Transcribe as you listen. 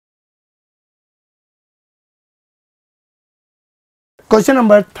Question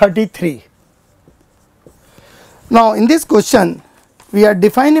number 33. Now in this question we are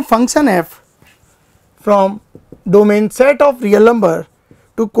defining function f from domain set of real number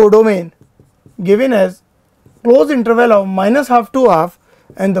to codomain given as closed interval of -half to half,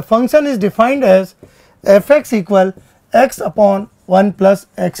 and the function is defined as fx equal x upon 1 plus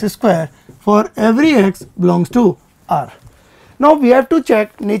x square for every x belongs to R. Now we have to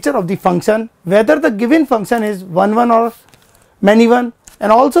check nature of the function, whether the given function is 1 1 or many 1,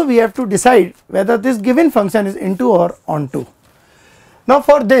 and also we have to decide whether this given function is into or onto. Now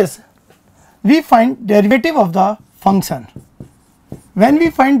for this we find derivative of the function. When we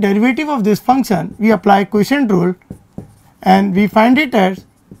find derivative of this function, we apply quotient rule and we find it as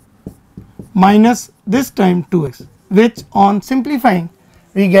minus this time 2x, which on simplifying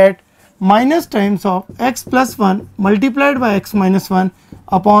we get minus times of x plus 1 multiplied by x minus 1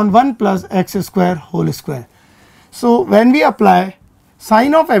 upon 1 plus x square whole square. So when we apply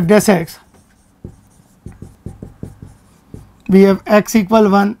sin of f dash x, we have x equal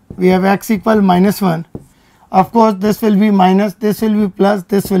 1, we have x equal minus 1. Of course this will be minus, this will be plus,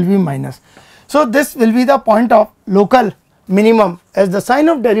 this will be minus. So this will be the point of local minimum, as the sign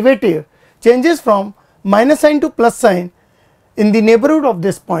of derivative changes from minus sign to plus sign in the neighborhood of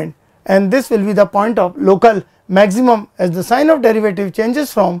this point, and this will be the point of local maximum, as the sign of derivative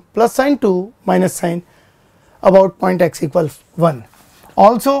changes from plus sign to minus sign about point x equals 1.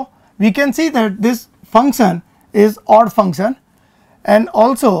 Also we can see that this function is odd function, and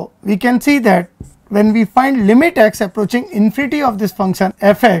also we can see that when we find limit x approaching infinity of this function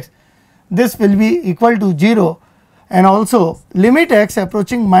fx, this will be equal to 0, and also limit x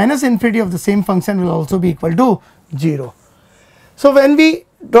approaching minus infinity of the same function will also be equal to 0. So when we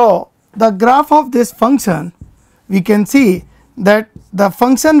draw the graph of this function, we can see that the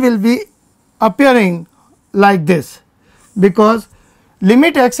function will be appearing like this, because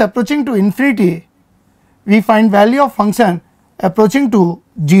limit x approaching to infinity we find value of function approaching to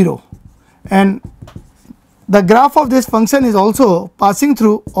 0, and the graph of this function is also passing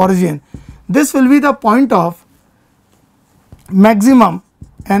through origin. This will be the point of maximum,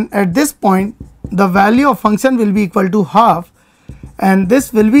 and at this point the value of function will be equal to half, and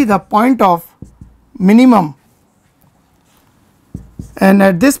this will be the point of minimum, and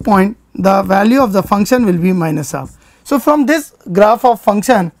at this point the value of the function will be minus half. So from this graph of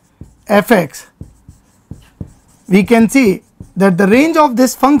function fx, we can see that the range of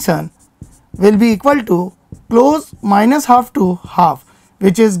this function will be equal to close minus half to half,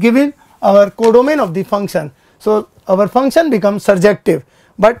 which is given our codomain of the function. So our function becomes surjective,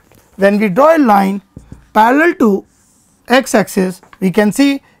 but when we draw a line parallel to x axis, we can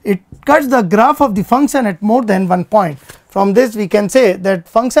see it cuts the graph of the function at more than one point. From this we can say that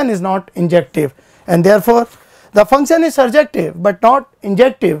function is not injective, and therefore the function is surjective but not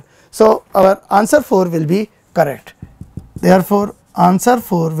injective. So our answer 4 will be correct. Therefore answer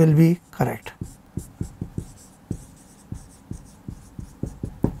 4 will be correct.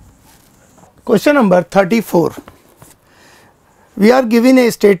 Question number 34. We are given a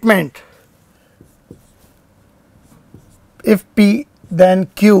statement, if P then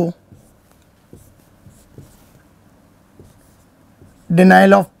Q,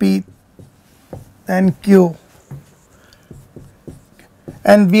 denial of P then Q,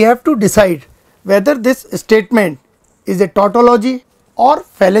 and we have to decide whether this statement is a tautology or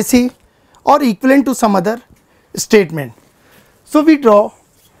fallacy or equivalent to some other statement. So we draw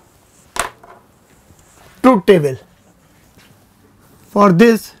truth table. For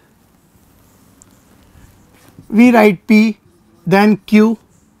this we write P then Q.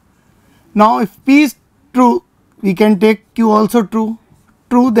 Now if P is true, we can take Q also true,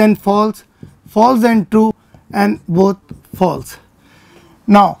 true then false, false then true, and both false.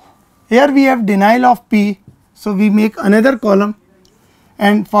 Now here we have denial of P, so we make another column,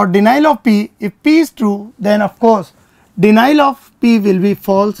 and for denial of P, if P is true, then of course denial of P will be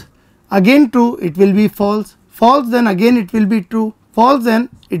false, again true it will be false, false then again it will be true, false then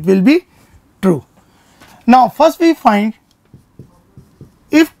it will be true. Now first we find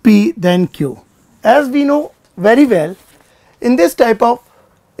if P then Q. As we know very well, in this type of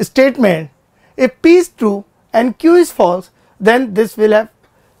statement, if P is true and Q is false, then this will have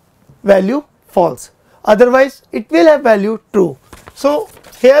value false, otherwise it will have value true. So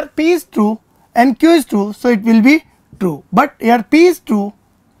here P is true and Q is true, so it will be true, but here P is true,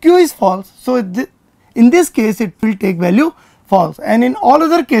 Q is false, so in this case it will take value false, and in all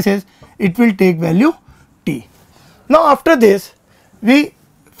other cases it will take value t. Now after this we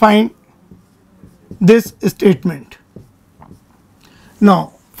find this statement.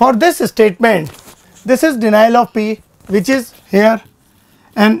 Now for this statement, this is denial of P, which is here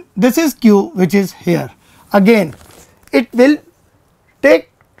and this is Q which is here. Again it will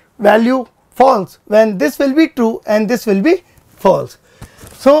take value false when this will be true and this will be false.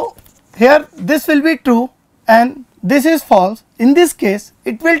 So, here this will be true and this is false. In this case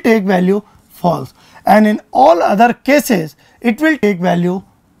it will take value false, and in all other cases it will take value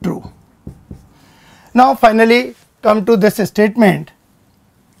true. Now, finally come to this statement.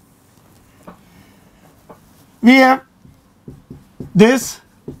 We have this,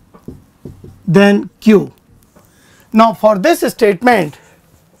 then Q. Now, for this statement,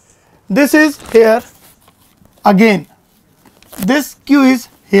 this is here, again this Q is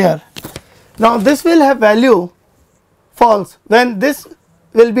here. Now, this will have value false when this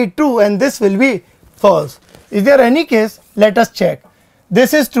will be true and this will be false. Is there any case? Let us check.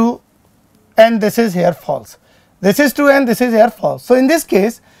 This is true and this is here false. This is true and this is here false. So, in this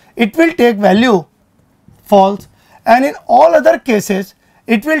case it will take value false, and in all other cases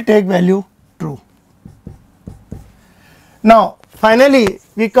it will take value true. Now, finally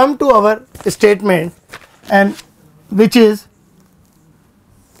we come to our statement, and which is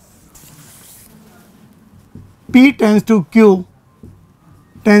P tends to Q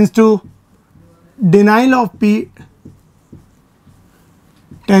tends to denial of P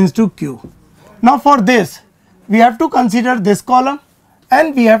tends to Q. Now, for this we have to consider this column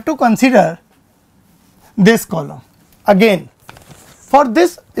and we have to consider this column. Again, for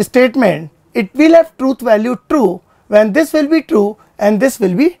this statement it will have truth value true when this will be true and this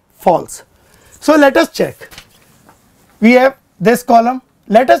will be false. So, let us check. We have this column.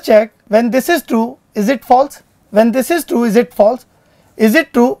 Let us check when this is true, is it false? When this is true, is it false? Is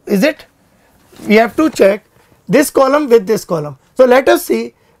it true? Is it? We have to check this column with this column. So, let us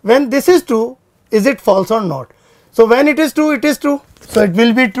see when this is true, is it false or not. So, when it is true, it is true. So, it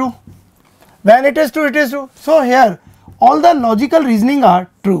will be true. When it is true, it is true. So, here all the logical reasoning are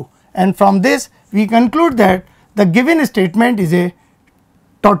true, and from this we conclude that the given statement is a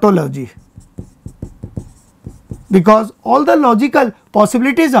tautology, because all the logical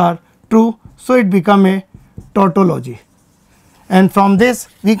possibilities are true. So, it become a tautology, and from this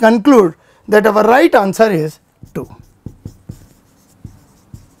we conclude that our right answer is 2.